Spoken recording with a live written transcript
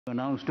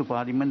Announced to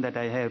Parliament that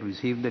I have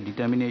received the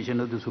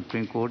determination of the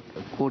Supreme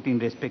Court in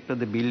respect of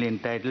the bill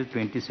entitled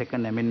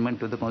 22nd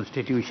Amendment to the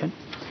Constitution,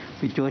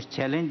 which was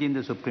challenged in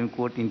the Supreme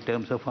Court in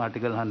terms of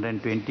Article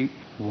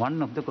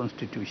 121 of the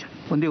Constitution.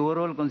 On the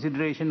overall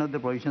consideration of the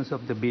provisions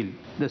of the bill,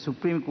 the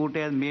Supreme Court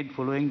has made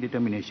following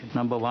determination.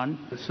 Number one,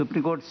 the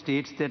Supreme Court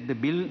states that the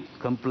bill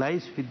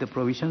complies with the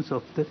provisions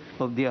of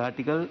the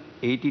Article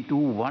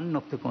 82(1)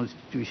 of the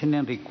Constitution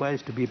and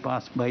requires to be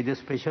passed by the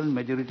special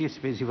majority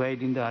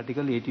specified in the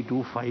Article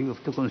 82(5)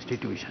 of the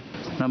Constitution.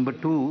 Number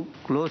two,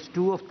 Clause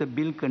 2 of the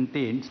bill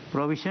contains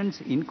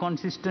provisions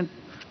inconsistent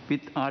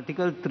with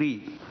Article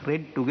 3,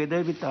 read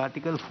together with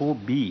Article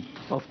 4b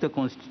of the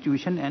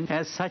Constitution, and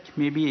as such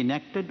may be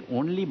enacted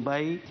only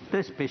by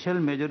the special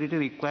majority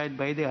required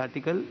by the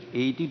Article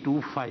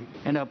 82(5),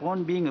 and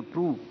upon being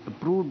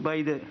approved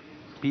by the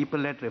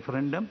people at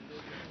referendum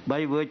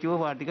by virtue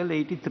of Article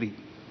 83.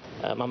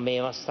 මම මේ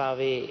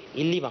අවස්ථාවේ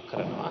ඉල්ලීමක්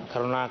කරනවා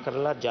කරුණා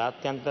කරලා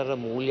ජාත්‍යන්තර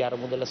මූල්‍ය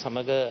අරමුදල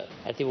සමග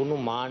ඇති වුණු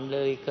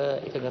මාණ්ඩලික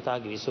එකගතා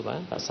ගිවිසුම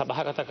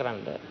සභාගත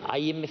කරන්න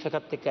IMF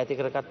එකත් එක්ක ඇති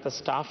කරගත්ත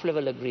staff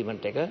level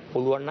agreement එක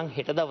පුළුවන් නම්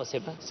හෙට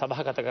දවසේම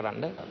සභාගත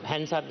කරන්න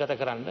හැන්සාත්ගත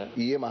කරන්න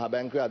ඊයේ මහ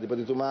බැංකුවේ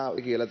අධිපතිතුමා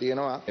කියලා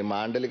තියෙනවා මේ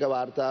මාණ්ඩලික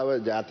වාර්තාව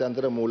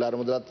ජාත්‍යන්තර මූල්‍ය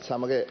අරමුදලත්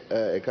සමග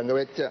එකඟ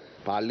වෙච්ච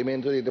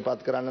පාර්ලිමේන්තුවේ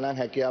ඉදපත් කරන්න නම්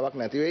හැකියාවක්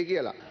නැති වෙයි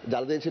කියලා.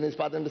 ජලදේශ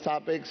නිෂ්පාදනයට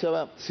සාපේක්ෂව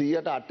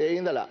 108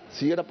 ඉඳලා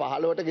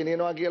 115ට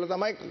ගෙනියනවා කියලා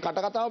තමයි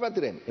කටකතාව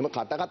පැතිරෙන්නේ. එහම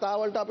කටකතාව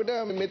වලට අපිට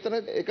මෙතන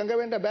එකඟ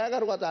වෙන්න බෑ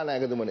කරු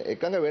කතානායකතුමනි.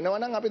 එකඟ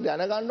වෙනවා නම් අපි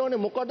දැනගන්න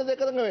ඕනේ මොකටද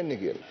එකඟ වෙන්නේ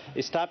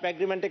කියලා. ස්ටාෆ්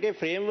ඇග්‍රීමන්ට් එකේ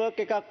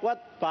ෆ්‍රේම්වර්ක්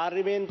එකක්වත්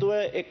පාර්ලිමේන්තුව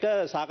එක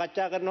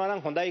සාකච්ඡා කරනවා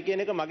නම් හොඳයි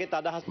කියන එක මගේ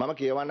අදහස. මම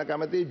කියවන්න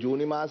කැමතියි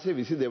ජූනි මාසයේ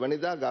 22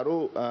 වෙනිදා ගරු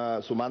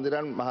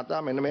සුමන්දිරන්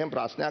මහතා මෙන්න මෙහෙම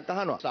ප්‍රශ්නයක්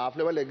අහනවා. ස්ටාෆ්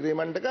ලෙවල්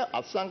ඇග්‍රීමන්ට් එක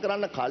අත්සන්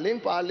කරන්න කලින්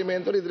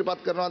පාර්ලිමේන්තුවට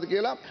ඉදිරිපත් කරනවාද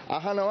කියලා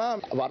අහනවා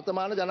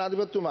වර්තමාන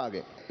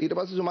ජනාධිපතිතුමාගෙන්. ඊට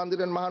පස්සේ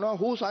සුමන්දිරන් මහනවා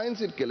who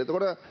signs it කියලා.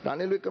 එතකොට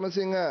රනිල්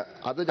වික්‍රමසිංහ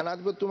අද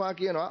ජනාධිපතිතුමා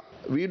කියනවා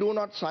we do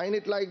not sign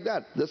it like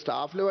that. The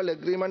staff level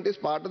agreement is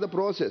part of the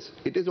process.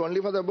 It is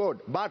only for the board.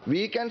 But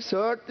we can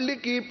certainly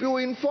keep you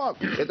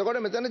informed.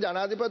 එතකොට මෙතන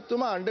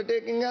ජනාධිපතිතුමා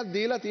අන්ඩර්ටේකින් එකක්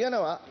දීලා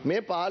තියෙනවා මේ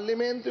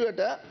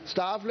පාර්ලිමේන්තුවට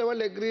staff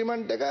level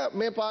agreement එක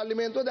මේ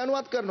පාර්ලිමේන්තුව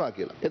දැනුවත් කරනවා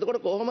කියලා.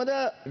 එතකොට කොහොමද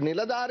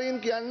නිලධාරීන්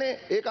කියන්නේ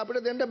ඒක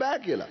අපිට දෙන්න බෑ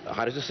කියලා.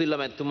 හරිසු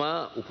සිල්වා මැතිතුමා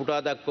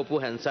උපුටා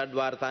දක්වපු හැන්සඩ්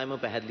වාර්තාවෙම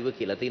පැහැදිලිව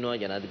කියලා තිනවා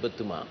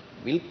ජනාධිපතිතුමා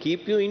will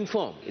keep you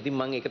informed. ඉතින්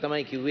මම ඒක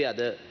තමයි කිව්වේ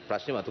අද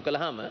ප්‍රශ්නේ මතු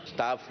කළාම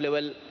staff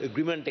level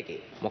agreement එකේ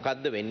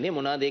මොකද්ද වෙන්නේ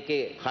මොනවාද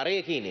ඒකේ හරය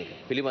කියන එක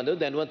පිළිබඳව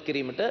දැනුවත්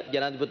කිරීමට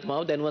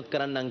ජනාධිපතිතුමාව දැනුවත්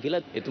කරන්නම්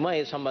කියලා එතුමා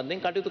ඒ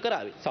සම්බන්ධයෙන් කටයුතු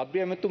කරાવી.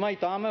 සභ්‍ය ඇමතුමා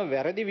ඊටාම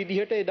වැරදි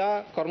විදිහට එදා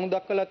කරුණු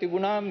දක්වලා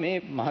තිබුණා මේ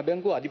මහ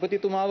බැංකුව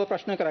අධිපතිතුමාව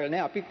ප්‍රශ්න කරලා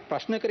නෑ. අපි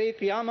ප්‍රශ්න කරේ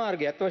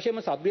ක්‍රියාමාර්ගය. අත්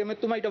වශයෙන්ම සභ්‍ය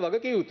ඇමතුමා ඊට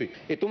වගකිය යුතුයි.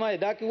 එතුමා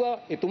එදා කිව්වා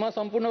එතුමා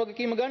සම්පූර්ණ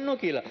වගකීම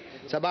ගන්නවා කියලා.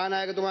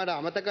 සභානායකතුමාට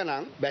අමතක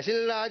නම් බැසිල්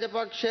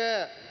රාජපක්ෂ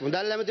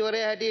මුදල්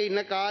ඇමතිවරයා හැටියේ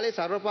ඉන්න කාලේ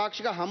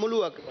සර්වපාක්ෂික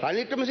හමුලුවක රනිල්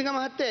වික්‍රමසිංහ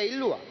මහත්තයා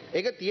ඉල්ලුවා.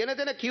 ඒක තියෙන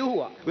තැන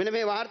කිව්වා. මෙන්න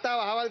මේ වාර්තාව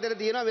අහවල් දෙන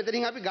තියෙනවා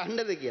මෙතනින් අපි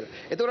ගන්නද කියලා.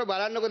 ඒතකොට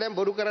බලන්නකෝ දැන්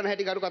බොරු කරන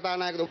හැටි කරු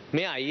කතානායකතුමා.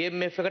 මේ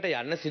IMF එකට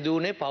යන්න සිදු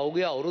වුණේ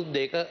පෞගේ අවුරුදු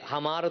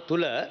දෙකමාර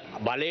තුල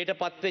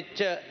බලයටපත් වෙච්ච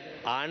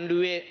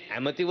ආණ්ඩුවේ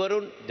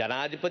ඇමතිවරුන්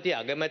ජනාධිපති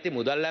අගමැති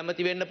මුදල්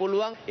ඇමති වෙන්න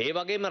පුළුවන් ඒ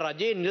වගේම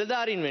රජයේ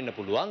නිලධාරීන් වෙන්න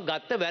පුළුවන්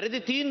ගත්ත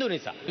වැරදි තීන්දුව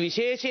නිසා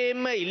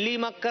විශේෂයෙන්ම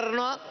ඉල්ලීමක්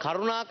කරනවා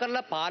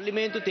කරුණාකරලා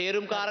පාර්ලිමේන්තු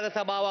තේරුම්කාරක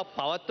සභාවක්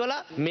පවත්වලා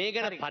මේ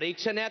ගැන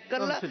පරීක්ෂණයක්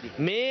කරලා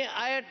මේ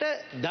අයට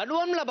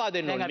දඩුවම් ලබා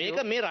දෙන්න ඕනේ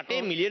මේක මේ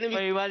රටේ මිලියන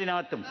විවාද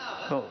නවත්තමු.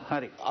 ඔව්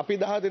හරි. අපි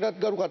 10 දිනක්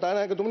ගරු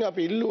කතානායකතුමනි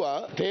අපි ඉල්ලුවා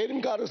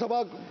තේරීම්කාරක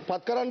සභාවක්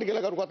පත් කරන්න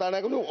කියලා ගරු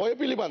කතානායකතුමනි ඔය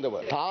පිළිබඳව.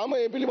 තාම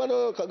ඒ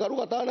පිළිබඳව ගරු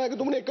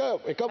කතානායකතුමනි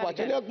එක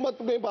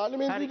වචනයක්වත් මේ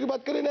පාර්ලිමේන්තුවේ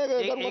ඉදිරිපත් කරේ නෑ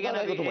ගරු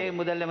කතානායකතුමනි. ඒ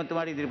මුදල්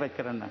ඇමතුමාට ඉදිරිපත්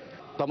කරන්න.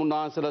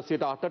 තමුන්නාන්සලා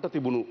 8ට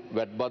තිබුණු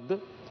වැඩබද්ද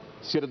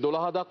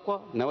 12 දක්වා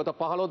නැවත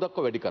 15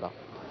 දක්වා වැඩි කරා.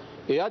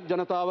 එයත්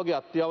ජනතාවගේ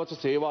අත්‍යවශ්‍ය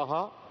සේවා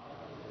හා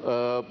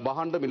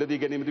බහණ්ඩ මිලදී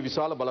ගැනීමේදී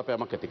විශාල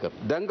බලපෑමක් ඇති කර.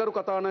 දැන් ගරු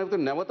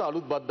කතානායකතුමනි නැවත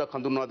අලුත් බද්දක්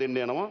හඳුන්වා දෙන්න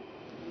යනවා.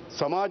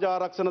 සමාජ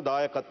ආරක්ෂණ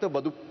දායකත්ව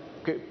බදු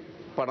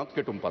පනත්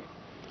කෙටුම්පත්.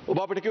 ඔබ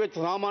අපිට කිව්වේ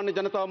සාමාන්‍ය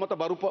ජනතාව මත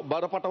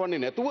බර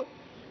පටවන්නේ නැතුව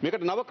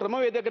මේකට නව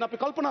ක්‍රමවේදයක් ගැන අපි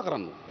කල්පනා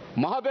කරන්න.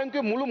 මහ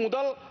බැංකුවේ මුළු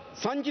මුදල්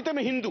සංචිතම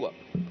හින්දුවා.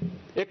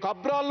 ඒ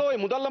කබ්‍රාල්ලෝ ඒ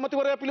මුදල්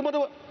අමාත්‍යවරයා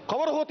පිළිබඳව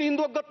කවර හෝ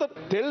තීන්දුවක් ගත්තද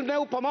තෙල්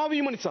නැව්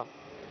පමාවීම නිසා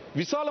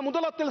විශාල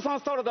මුදලක් තෙල්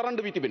සංස්ථාවට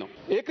දරන්න වී තිබෙනවා.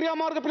 ඒ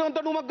ක්‍රියාමාර්ග පිළිබඳව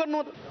දඬුවමක්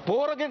ගන්නවද?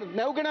 පොහොරගෙන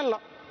නැව්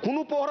ගෙනල්ලා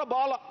කුණු පොහොර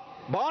බාලා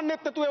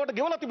බාන්නෙත් නැතුව ඒවට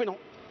ගෙවලා තිබෙනවා.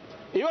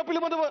 ඒවා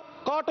පිළිබඳව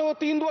කාටෝ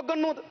තීන්දුවක්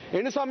ගන්නවද?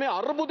 ඒ නිසා මේ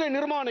අර්බුදේ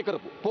නිර්මාණය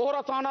කරපු පොහොර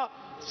සාන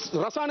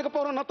රසායනික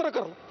පොහොර නතර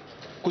කරලා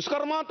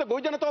කුෂ්කර්මාන්ත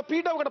ගොවි ජනතාව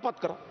පීඩාවකට පත්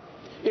කරා.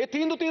 ඒ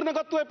තීන්දුව తీරන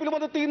ගත්තා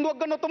පිළිබඳ තීන්දුවක්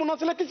ගන්න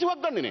තමුන්නාසලා කිසිවක්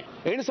ගන්නෙ නෑ.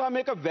 ඒ නිසා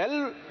මේක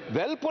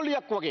වැල්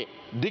පොලියක් වගේ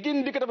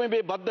දිගින් දිගට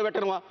මේ බද්ද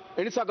වැටෙනවා.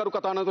 ඒ නිසා ගරු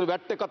කතානායකතුමනි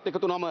වැට් එකත්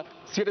එකතු වුනම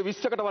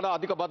 20%කට වඩා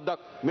අධික බද්දක්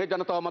මේ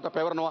ජනතාව මත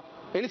පැවරනවා.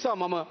 ඒ නිසා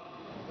මම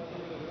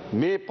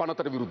මේ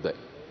පනතට විරුද්ධයි.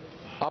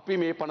 අපි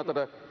මේ පනතට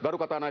ගරු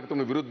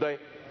කතානායකතුමනි විරුද්ධයි.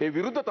 ඒ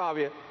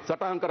විරුද්ධතාවය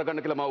සටහන්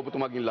කරගන්න කියලා මම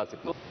ඔබතුමාගෙන් ඉල්ලා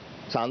සිටිනවා.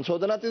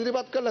 සංශෝධනත්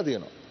ඉදිරිපත් කළා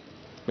තියෙනවා.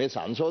 මේ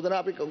සංශෝධන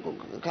අපි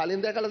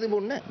කලින් දැකලා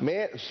තිබුණේ නැහැ.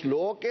 මේ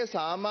ශ්ලෝකයේ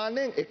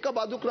සාමාන්‍යයෙන් එක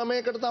බදු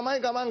ක්‍රමයකට තමයි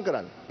ගමන්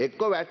කරන්නේ.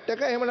 එක්ක වැට්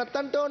එක එහෙම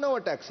නැත්නම්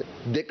ටර්නෝවර් ටැක්ස්.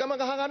 දෙකම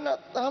ගහ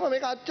ගන්නම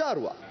මේක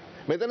අච්චාරුවක්.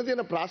 මෙතන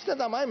තියෙන ප්‍රශ්නේ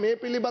තමයි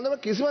මේ පිළිබඳව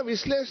කිසිම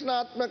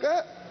විශ්ලේෂණාත්මක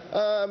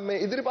මේ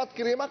ඉදිරිපත්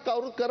කිරීමක්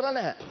කවුරුත් කරලා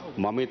නැහැ.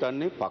 මම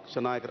හිතන්නේ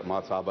පක්ෂ නායක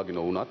මා සහභාගී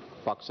නොවුනත්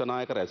පක්ෂ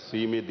නායක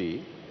රැස්වීමේදී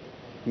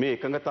මේ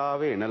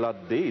එකඟතාවයේ එන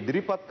ලද්දේ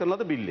ඉදිරිපත් කරන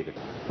ලද බිල්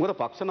එකට. මොකද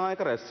පක්ෂ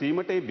නායක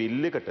රැස්වීමට ඒ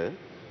බිල් එකට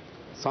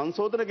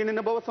සංශෝධන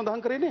ගෙනෙන බව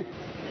සඳහන් කරේ නේ.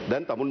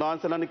 දැන්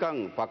තමුන්නාන්සලා නිකන්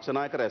පක්ෂ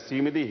නායක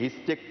රැස්වීමේදී හිස්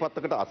චෙක්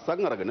පත්‍රයකට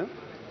අස්සන් අරගෙන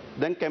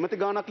දැන්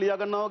කැමැති ගාණක් ලියා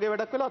ගන්නවා වගේ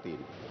වැඩක් වෙලා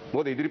තියෙනවා.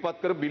 මොකද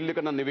ඉදිරිපත් කර බිල්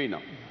එක නම් නෙවෙයි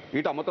නම්.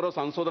 ඊට අමතරව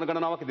සංශෝධන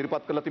ගණනාවක්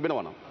ඉදිරිපත් කරලා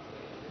තිබෙනවා නම්.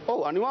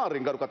 ඔව්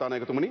අනිවාර්යෙන් ගරු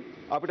කතානායකතුමනි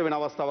අපිට වෙන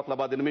අවස්ථාවක්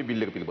ලබා දෙන්න මේ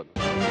බිල් එක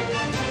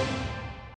පිළිබඳව.